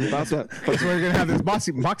 That's why we're gonna have this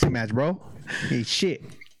boxing match, bro. Ain't shit.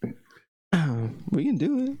 We can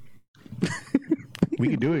do it. We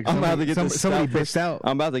can do it. I'm about to get this somebody stout bitched out.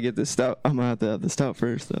 I'm about to get this stout. I'm gonna have to have the stout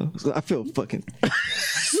first though. So I feel fucking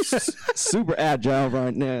super agile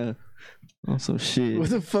right now. On some shit. What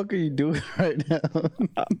the fuck are you doing right now?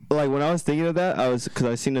 Like when I was thinking of that, because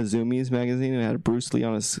I seen a Zoomies magazine and it had Bruce Lee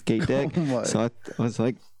on a skate deck. So I was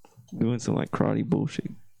like doing some like karate bullshit.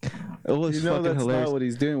 It was fucking that's hilarious. not what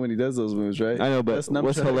he's doing when he does those moves, right? I know, but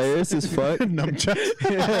what's hilarious is fuck. Nunchucks.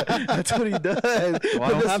 Yeah, that's what he does. Well, I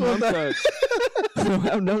don't have nunchucks. I don't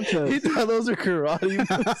have nunchucks. He thought those are karate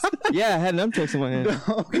moves. Yeah, I had nunchucks in my hand. No,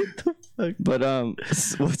 what the fuck? But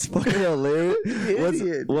what's fucking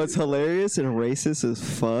hilarious? What's hilarious and racist as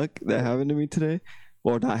fuck that happened to me today?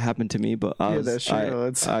 Well, not happened to me, but I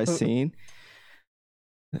seen.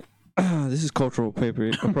 This is cultural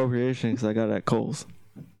appropriation because I got it at Kohl's.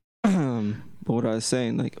 But what I was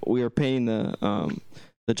saying, like we were painting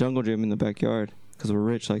the jungle gym in the backyard because we're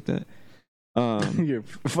rich like that. Your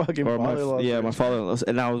fucking father-in-law. My father-in-law,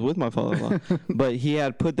 and I was with my father-in-law, but he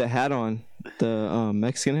had put the hat on, the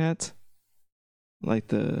Mexican hats, like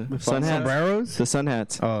the sun hats, sombreros, the sun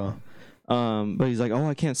hats. Oh, but he's like, oh,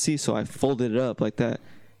 I can't see, so I folded it up like that,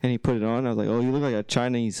 and he put it on. I was like, oh, you look like a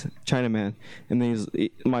Chinaman. And then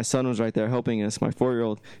my son was right there helping us, my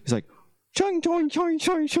 4-year-old. He's like, chung chung chung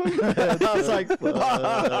chung chung. I was like,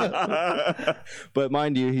 but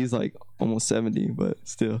mind you, he's like almost 70, but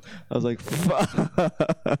still, I was like,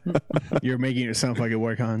 you're making it sound like it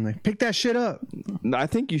work on. Like, pick that shit up. I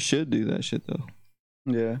think you should do that shit though.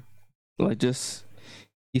 Yeah, like just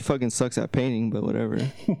he fucking sucks at painting, but whatever.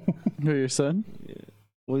 Who, your son? Yeah,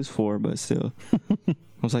 well, he's 4, but still, I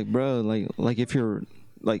was like, bro, like if you're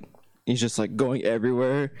like, he's just like going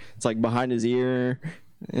everywhere. It's like behind his ear.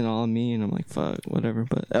 And all of me, and I'm like, fuck, whatever.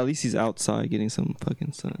 But at least he's outside getting some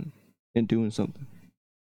fucking sun and doing something.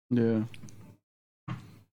 Yeah.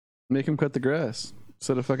 Make him cut the grass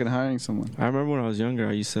instead of fucking hiring someone. I remember when I was younger,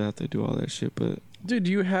 I used to have to do all that shit. But dude,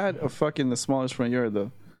 you had a fucking the smallest front yard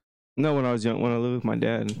though. No, when I was young, when I lived with my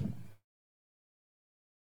dad,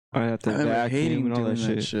 I had to vacuum and all that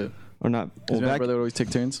shit. Or not. Well, my brother would always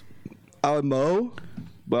take turns. I would mow,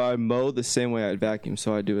 but I mow the same way I'd vacuum.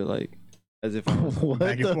 So I do it like as if I was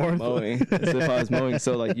mowing, as if I was mowing.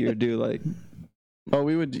 So like you would do like, oh,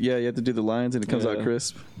 we would, yeah. You have to do the lines, and it comes out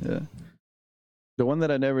crisp. Yeah. The one that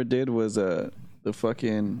I never did was the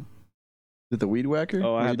fucking the weed whacker.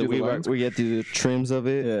 Oh, I had the weed whacker. We get to do the trims of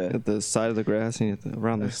it at the side of the grass and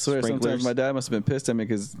around the. I swear, sometimes my dad must have been pissed at me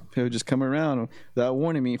because he would just come around without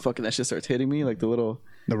warning me. Fucking that shit starts hitting me like the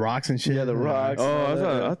rocks and shit. Yeah, the rocks.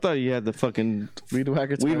 Oh, I thought you had the fucking weed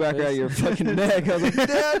whacker out your fucking neck. I was like,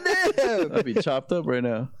 damn. I'd be chopped up right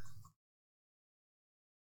now.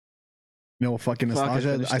 You know what fucking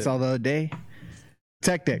nostalgia I saw the other day?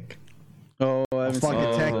 Tech Deck. Oh, I haven't seen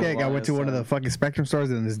Tech Deck. I went to one of the fucking Spectrum stores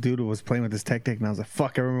and this dude was playing with this Tech Deck and I was like,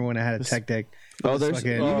 fuck, I remember when I had a Tech Deck. Oh, you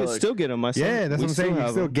can still get them. Yeah, that's what I'm saying. You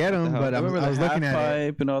can still get them, but I was looking at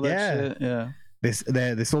it. And all that shit. Yeah.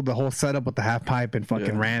 They sold the whole setup with the half pipe and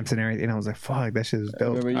fucking ramps and everything. And I was like, fuck, that shit is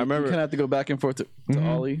dope. I remember you kind of have to go back and forth to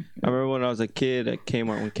Ollie. I remember when I was a kid at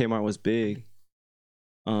Kmart, when Kmart was big,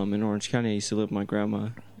 in Orange County, I used to live with my grandma.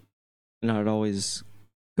 And I'd always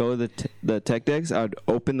go to the Tech Decks. I'd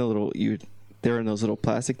open the little, they're in those little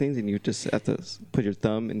plastic things, and you just have to put your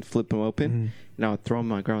thumb and flip them open. And I would throw them in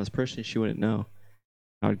my grandma's purse, and she wouldn't know.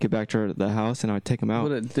 I would get back to the house and I would take them out.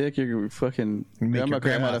 What a dick! You're fucking. I'm not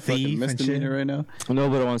grandma a fucking misdemeanor right now.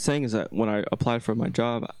 No, but what I'm saying is that when I applied for my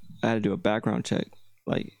job, I had to do a background check,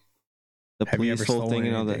 like the police whole thing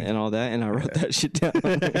and all that, and I wrote that shit down.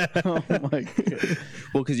 Oh my god!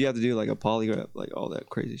 Well, because you have to do like a polygraph, like all that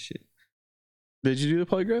crazy shit. Did you do the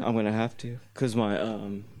polygraph? I'm gonna have to, because my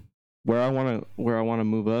where I want to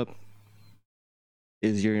move up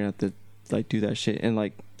is you're gonna have to like do that shit. And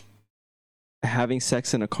like having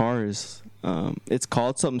sex in a car is it's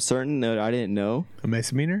called something certain that I didn't know. A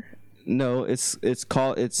misdemeanor? No, it's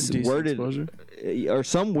Indecent worded exposure? or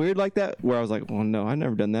some weird like that where I was like, well, no, I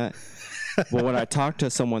never done that. But when I talked to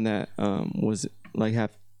someone that was like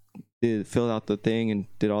filled out the thing and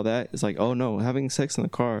did all that, it's like, oh no, having sex in the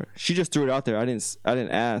car. She just threw it out there. I didn't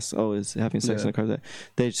ask. Oh, is having sex in the car that?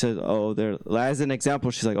 They said, oh, they're as an example.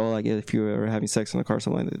 She's like, oh, like if you were having sex in the car,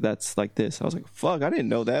 something like that, that's like this. I was like, fuck, I didn't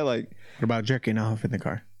know that. Like, What about jerking off in the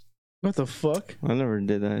car? What the fuck? I never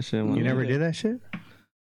did that shit. You never did that shit?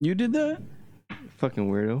 You did that? Fucking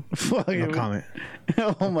weirdo. Fuck. No comment.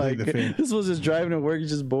 Oh my plead the god. fifth. This was just driving to work. He's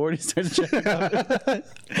just bored. He started checking out.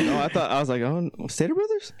 No, I was like, oh, Stater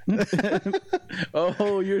Brothers.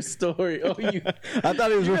 Oh, your story. Oh, you. I thought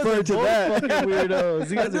he was You guys referring are to both that. fucking weirdos.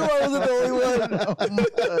 You I guys knew are- I wasn't the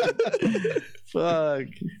only one. Fuck.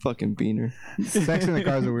 Fucking beaner. Sex in the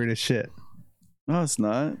car is the weirdest shit. No, it's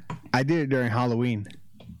not. I did it during Halloween.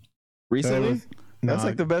 Recently? That's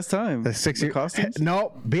like the best time. the 6 The year costumes?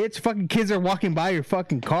 No, bitch, fucking kids are walking by your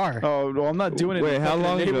fucking car. Oh, well, I'm not doing it. Wait, in how fucking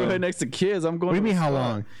long ago? neighborhood next to kids. I'm going. What do you to mean a how spot.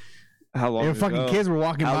 long? How long? Your fucking ago? kids were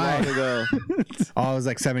walking How by. long ago? Oh, it was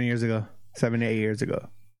like 7 years ago. 7 to 8 years ago.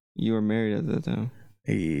 You were married at that time.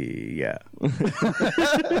 Yeah.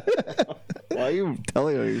 Why are you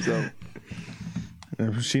telling on yourself?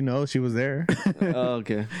 She knows she was there. Oh,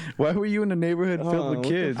 okay. Why were you in a neighborhood filled Oh, with what the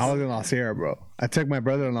kids? I was in La Sierra, bro. I took my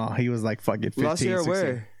brother-in-law. He was like fucking 15, La Sierra 16.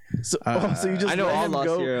 where? So, so you just I know let all him La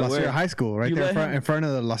go. Sierra. La Where? Sierra High School, right You there let him- in front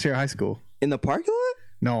of the La Sierra High School. In the parking lot?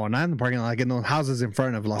 No, not in the parking lot, like in those houses in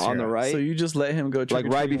front of La Sierra. On the right? So you just let him go trick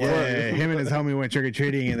Like right before. Yeah, him and his homie went trick or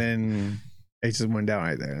treating, and then it just went down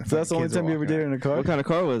right there. So that's the only time you ever did it in a car. What kind of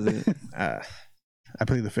car was it? I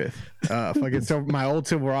plead the fifth. Fucking my old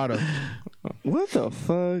Silverado. What the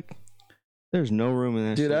fuck? There's no room in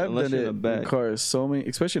that Dude, shit. I've unless done you're it in the in back. cars so many,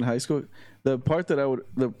 especially in high school. The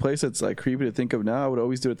place that's like creepy to think of now, I would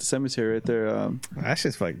always do it at the cemetery right there, That's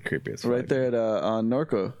just fucking creepy as fuck. right there at on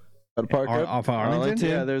Norco. I'd park up. Off of Arlington. Arlington?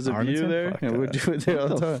 Yeah, there's a Arlington? view there, Fuck and we'd that. do it there all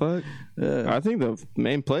What the the time. fuck? Yeah. I think the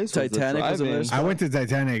main place was Titanic was the another drive-in. spot. I went to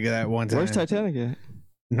Titanic that one time. Where's Titanic at?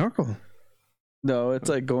 Norco. No, it's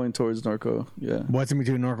like going towards Norco. Yeah. What's in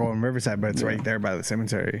between Norco and Riverside, but it's Yeah. right there by the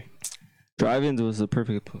cemetery. Drive-ins was the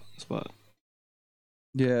perfect spot.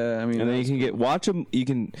 Yeah, I mean, And then you that's- can watch them. You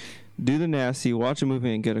can do the nasty, watch a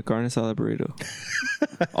movie, and get a carne asada burrito.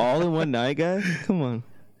 All in one night, guys. Come on.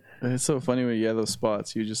 it's so funny when you have those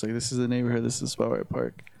spots. You're just like, this is the neighborhood. This is the spot where I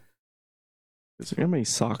park. You know how many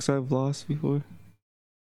socks I've lost before?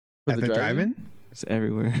 For At the drive-in? It's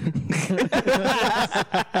everywhere.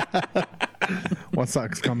 What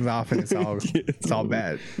sucks comes off and it's all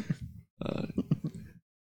bad.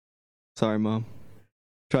 Sorry, Mom.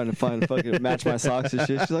 Trying to find a fucking match my socks and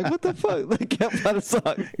shit. She's like, "What the fuck? I can't find a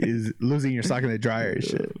sock." Is losing your sock in the dryer and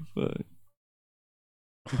shit. Fuck.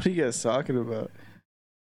 What are you guys talking about?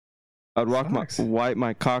 I'd Socks. wipe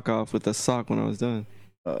my cock off with a sock when I was done.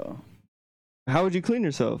 Oh, How would you clean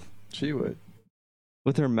yourself? she would.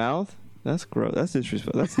 With her mouth? That's gross. That's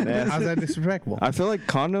disrespectful. That's nasty. How's that disrespectful? I feel like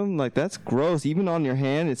condom, like that's gross. Even on your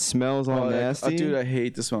hand, it smells all nasty. Dude, I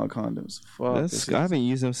hate the smell of condoms. Fuck. That's, I haven't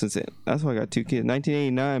used them since that's why I got 2 kids.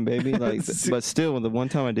 1989, baby. Like, but still, the one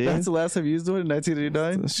time I did, That's the last time you used one in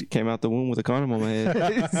 1989. she came out the womb with a condom on my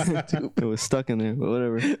head. It was stuck in there, but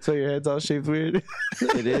whatever. So your head's all shaped weird.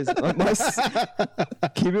 It is.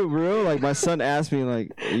 Like, keep it real. Like my son asked me,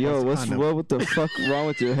 like, "Yo, condom? what the fuck wrong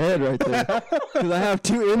with your head right there?" Because I have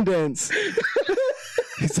 2 indents.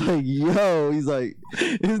 He's like, "Yo," he's like,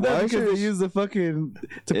 Isn't that Why because should- they use the fucking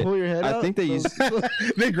to pull your head out? I think they use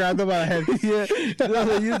They grabbed them by the head. Yeah, no,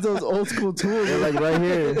 they use those old school tools. they're like right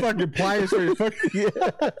here. Fucking pliers for your fucking. Yeah,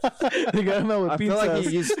 they got them out with I feel like pizza.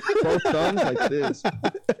 he used both thumbs like this.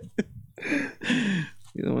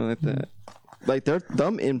 You don't want like that. Like their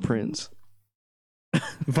thumb imprints.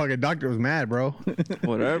 The fucking doctor was mad, bro.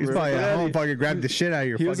 Whatever. He's probably Yeah, at home, he- fucking grabbed the shit out of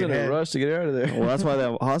your He was fucking in a head. rush to get out of there. Well, that's why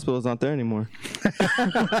that hospital's not there anymore.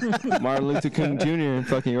 Martin Luther King Jr. and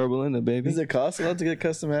fucking Yorba Linda, baby. Does it cost a lot to get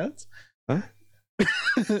custom hats? Huh?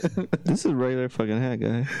 This is a regular fucking hat,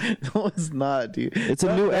 guy. No, it's not, dude. It's a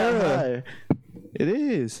Not new that era. high. It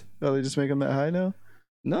is. Oh, they just make them that high now?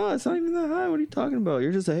 No, it's not even that high. What are you talking about?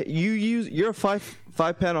 You're just you're a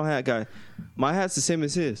five panel hat guy. My hat's the same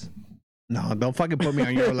as his. No, don't fucking put me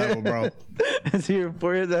on your level, bro. Is your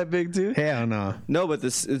forehead that big too? Hell no. No, but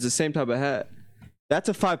this is the same type of hat. That's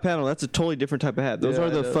a 5 panel. That's a totally different type of hat. Those Yeah, are I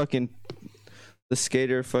the know. fucking the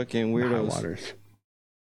skater fucking High weirdos. waters.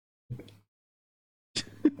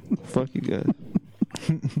 Fuck you guys.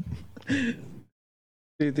 Do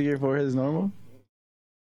you think your forehead is normal?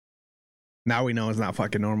 Now we know it's not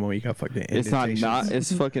fucking normal. You got fucking. It's not. indentations.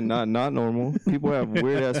 It's fucking not normal. People have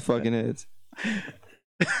weird ass fucking heads.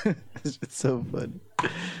 It's so funny.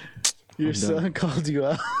 Your I'm done. son called you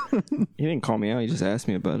out. He didn't call me out. He just asked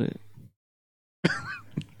me about it.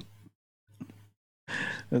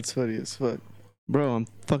 That's funny as fuck. Bro, I'm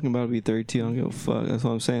fucking about to be 32. I don't give a fuck. That's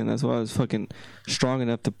what I'm saying. That's why I was fucking strong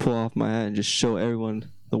enough to pull off my hat and just show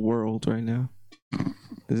everyone the world right now.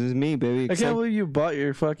 This is me, baby. I can't believe you bought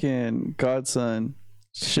your fucking godson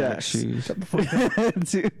Shaq shoes.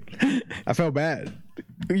 Dude, I felt bad.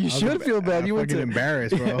 you should feel bad. You went fucking to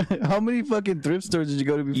embarrassed, bro. How many fucking thrift stores did you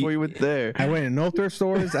go to before you went there? I went in no thrift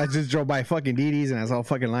stores. I just drove by fucking DD's and I saw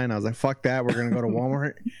fucking line. I was like, fuck that. We're gonna go to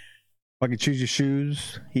Walmart. Fucking choose your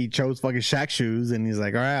shoes. He chose fucking Shaq shoes and he's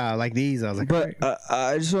like, all right, I like these. I was like, all But right.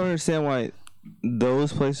 I just don't understand why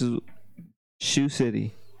those places, Shoe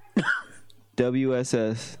City,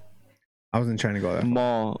 WSS, I wasn't trying to go there.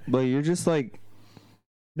 Mall, but you're just like,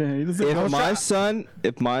 Yeah, he doesn't- if my son,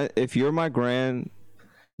 if you're my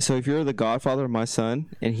so if you're the godfather of my son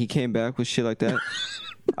and he came back with shit like that,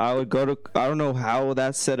 I would go to, I don't know how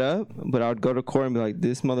that's set up, but I would go to court and be like,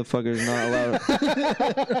 this motherfucker is not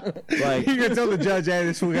allowed. Like, You can tell the judge, hey,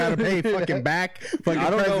 this fool gotta pay fucking back. Fucking I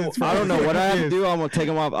don't presents for know. I don't know what I have to his- do. I'm gonna take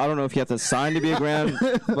him off. I don't know if you have to sign to be a grand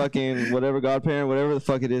fucking whatever godparent, whatever the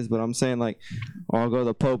fuck it is. But I'm saying like, or I'll go to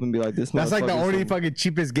the Pope and be like, this. That's like the motherfucker's only some- fucking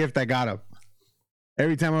cheapest gift I got him.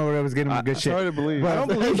 Every time I was getting him good It's shit. hard to believe. But- I don't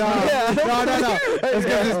believe no, you. Yeah, I don't no. believe you. It's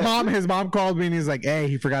because his mom called me and he's like, hey,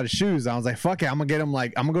 he forgot his shoes. I was like, fuck it, I'm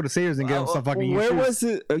gonna go to Sears and get him some fucking new Where shoes. was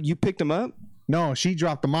it? You picked him up. No, she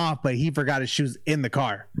dropped them off, but he forgot his shoes in the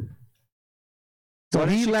car. So Why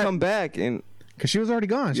did he she left come back and because she was already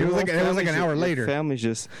gone. It was like an hour later. Family's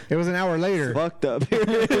just It was an hour later. fucked up.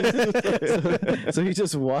 So he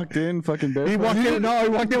just walked in fucking barefoot. He walked in. No, he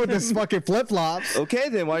walked in with his fucking flip flops. Okay,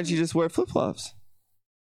 then why didn't you just wear flip flops?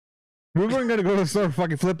 We weren't gonna go to the store with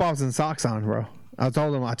fucking flip flops and socks on, bro. I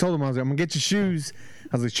told him I was like, I'm gonna get your shoes.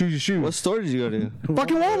 I was like, choose your shoes. What store did you go to?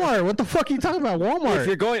 Fucking Walmart. What the fuck are you talking about? Walmart. If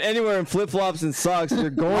you're going anywhere in flip flops and socks, you're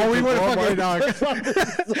going. Oh, we to went to Walmart.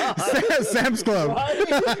 fucking Sam's Club.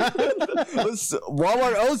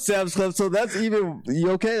 Walmart owns Sam's Club, so that's even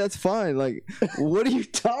okay. That's fine. Like, what are you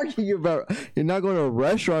talking about? You're not going to a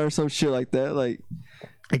restaurant or some shit like that. Like,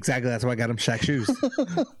 Exactly. That's why I got him Shaq shoes.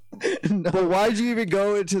 but why'd you even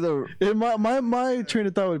go into the? And my train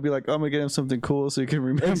of thought would be like, I'm gonna get him something cool so he can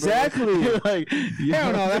remember. Exactly. Like,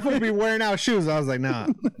 Hell no, that would be wearing out shoes. I was like, nah.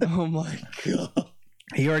 Oh my god!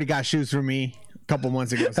 He already got shoes for me a couple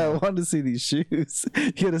months ago. I So. wanted to see these shoes.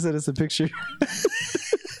 You gotta send us a picture.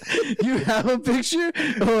 You have a picture?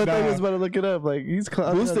 Oh, I thought you was about to look it up. Like he's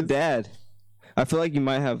Who's the dad? I feel like you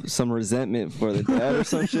might have some resentment for the dad or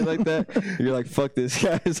some shit like that. You're like, fuck this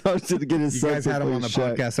guy. So I'm just gonna get his You son guys to had him play on the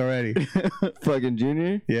Shaq. podcast already. Fucking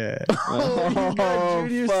Junior. Yeah. Oh, you got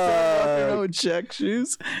Junior set up your own check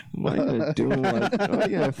shoes. Why you gonna do him like? Why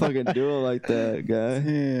you gonna fucking do it like that, guy?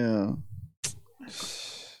 Damn.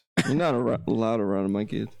 You're not allowed around my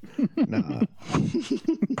kids. Nah.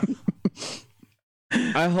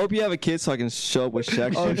 I hope you have a kid so I can show up with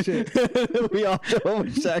Shaq Oh, shoes. shit. We all show up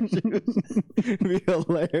with Shaq shoes. It'd be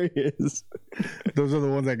hilarious. Those are the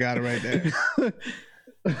ones I got it right there.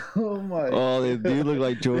 Oh my. Oh, they do look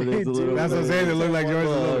like Jordans They a do. little That's what I'm bit. saying. They look like George.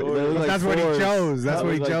 They look like That's what he fours. chose. That's They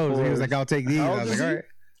what he look like chose. He was fours. like, I'll take these. How I old was is like, he? all right.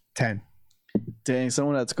 10. Dang,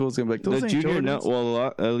 someone at school is gonna be like, those The ain't junior, no, Jordans.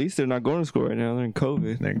 well, at least they're not going to school right now. They're in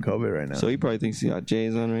COVID. They're in COVID right now. So he probably thinks he got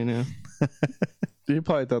J's on right now. You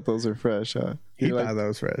probably thought those were fresh, huh? he You're thought like, that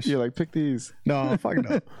was fresh. you're like, pick these. No, fuck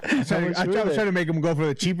no. I was trying much were they? to make him go for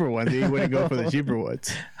the cheaper ones. He wouldn't go for the cheaper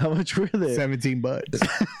ones. How much were they? $17.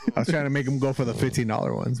 I was trying to make him go for the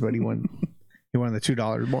 $15 ones, but he wanted the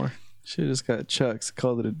 $2 more. Should just got Chucks.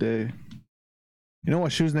 Called it a day. You know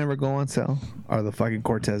what shoes never go on sale? Are the fucking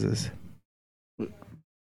Cortezes.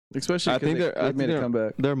 Especially I 'cause think they they're- I made think a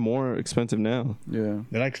comeback. They're more expensive now. Yeah.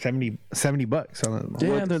 They're like $70 on them.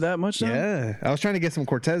 Damn, they're that much now? Yeah. I was trying to get some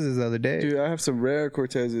Cortezes the other day. Dude, I have some rare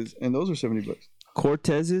Cortezes, and those are $70.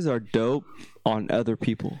 Cortezes are dope on other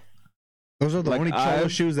people. Those are the Like, only cholo I've-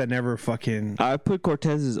 shoes that never fucking. I put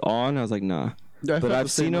Cortezes on. I was like, nah. But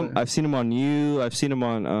I've seen them. I've seen them on you. I've seen them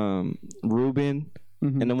on Ruben.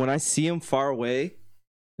 Mhm. And then when I see them far away,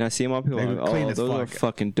 and I see them on people, They I'm look like, clean oh, as those are fuck.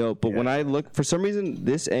 fucking dope. But when I look, for some reason,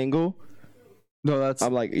 this angle, No, that's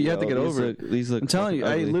I'm like, you have to yo, get these over look- it. These look. I'm telling you,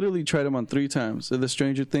 fucking I ugly. literally tried them on 3 times. So the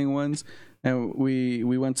Stranger Thing ones, and we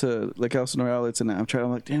went to like Elsinore outlets, and I'm trying.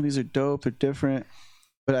 I'm like, damn, these are dope. They're different.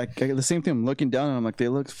 But I the same thing. I'm looking down, and I'm like, they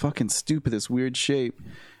look fucking stupid. This weird shape.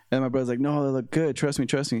 And my brother's like, no, they look good. Trust me,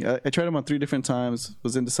 trust me. I tried them on 3 different times.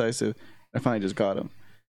 Was indecisive. I finally just got them.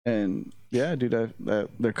 And yeah, dude,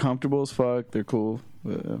 they're comfortable as fuck. They're cool.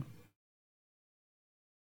 But,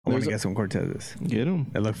 I want There's to get some Cortezes. Get them.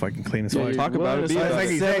 They look fucking clean as Yeah, fuck. you're Talk about it. willing Be to It's about like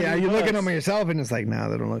it. you say, $70 you look at bucks. them yourself, and it's like, nah,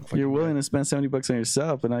 they don't look fucking You're willing good. to spend $70 on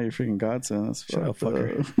yourself, but now you're freaking godson. That's Shut up, fucked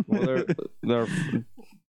fucker. up. Well, they're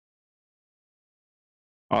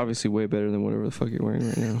obviously way better than whatever the fuck you're wearing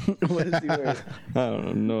right now. What is he wearing? I don't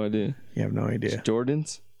know. No idea. You have no idea.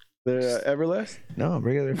 Jordans. They're Everlast. No,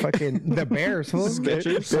 regular fucking the Bears. Fool.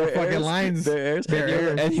 Skechers? They're They're fucking Airs. lines. They're Airs. They're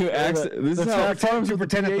Airs. And you this is how You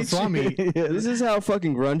pretend at the swap meet. this is how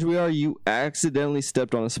fucking grunge we are. You accidentally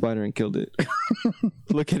stepped on a spider and killed it.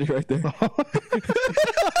 Look at it right there.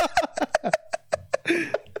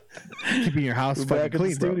 Keeping your house We're fucking back in the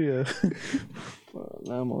clean, bro. studio.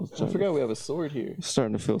 I forgot we have a sword here.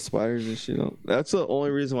 Starting to feel spiders and shit. That's the only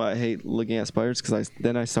reason why I hate looking at spiders, because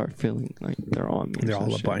then I start feeling like they're on me. or They're some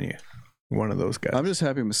all up shit. on you. One of those guys. I'm just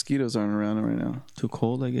happy mosquitoes aren't around right now. Too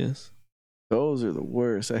cold, I guess. Those are the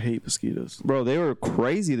worst. I hate mosquitoes. Bro, they were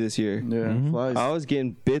crazy this year. Yeah, Mhm. flies. I was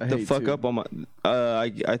getting bit I the hate fuck too. up on my.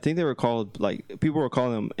 I think they were called, like, people were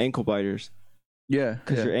calling them ankle biters Yeah,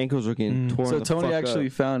 because yeah. your ankles were getting torn. So the Tony fuck actually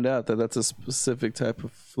up. found out that that's a specific type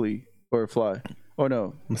of flea or fly. Oh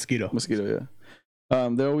no, Mosquito. mosquito. Yeah.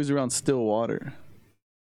 They're always around still water,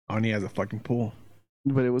 Oni has a fucking pool.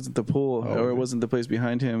 but it wasn't the pool Oh, or it okay. wasn't the place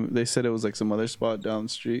behind him. They said it was like some other spot down the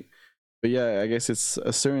street. But yeah, I guess it's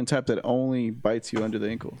a certain type that only bites you under the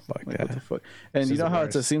ankle. Fuck Like, that. what the fuck? And This you is know the how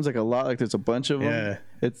worst. it seems like a lot, like there's a bunch of them. Yeah.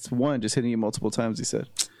 It's one just hitting you multiple times. He said,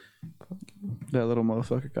 "That little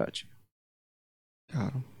motherfucker got you."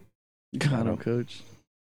 Got 'em. Got him, coach.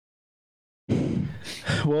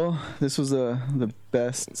 Well, this was the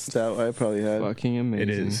best stout I probably had. Fucking amazing. It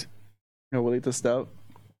is. Abuelita stout.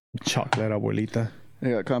 Chocolate abuelita. I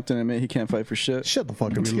got Compton admit he can't fight for shit. Shut the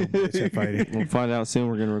fuck up, you little bitch fighting. We'll find out soon.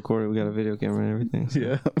 We're gonna record it. We got a video camera and everything. So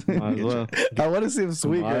Yeah. might as well. I want to see him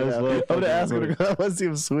swing Might right as now. well I'm gonna ask him. fucking I want to see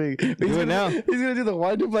him swing. He's Do it gonna, now. He's gonna do the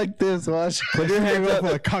wind up like this. Watch. Put your hands Go up.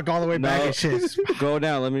 for the cock all the way back No. and shit. Right Go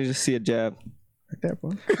down. Let me just see a jab. there,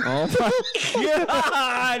 bro. Oh my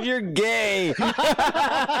god, you're gay. No,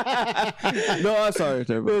 I'm sorry,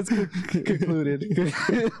 bro. It's concluded.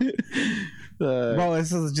 Bro,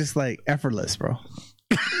 this is just like effortless, bro.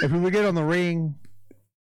 If we would get on the ring,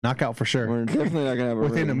 knockout for sure. We're definitely not gonna have a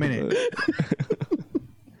Within a ring, minute.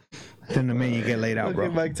 Within a minute, you get laid out, Look bro.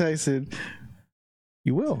 at Mike Tyson.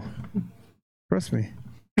 You will. Trust me.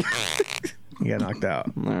 You got knocked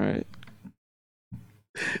out. but- All right.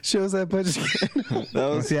 Shows that punch again. That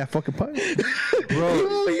Wanna was see that fucking punch? bro.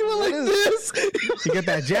 You were like this. You get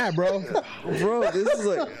that jab, bro. Bro, this is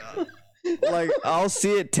like I'll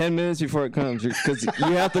see it 10 minutes before it comes, because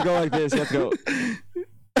you have to go like this. You have to go.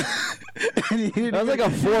 That's like a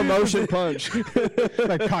 4-motion punch.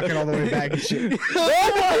 Like cocking all the way back and shit.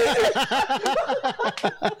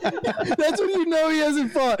 That's when you know he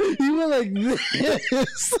hasn't fought. You were like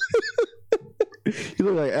this. You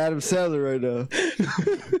look like Adam Sandler right now.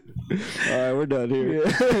 All right, we're done here. You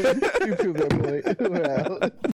proved that point. We're out.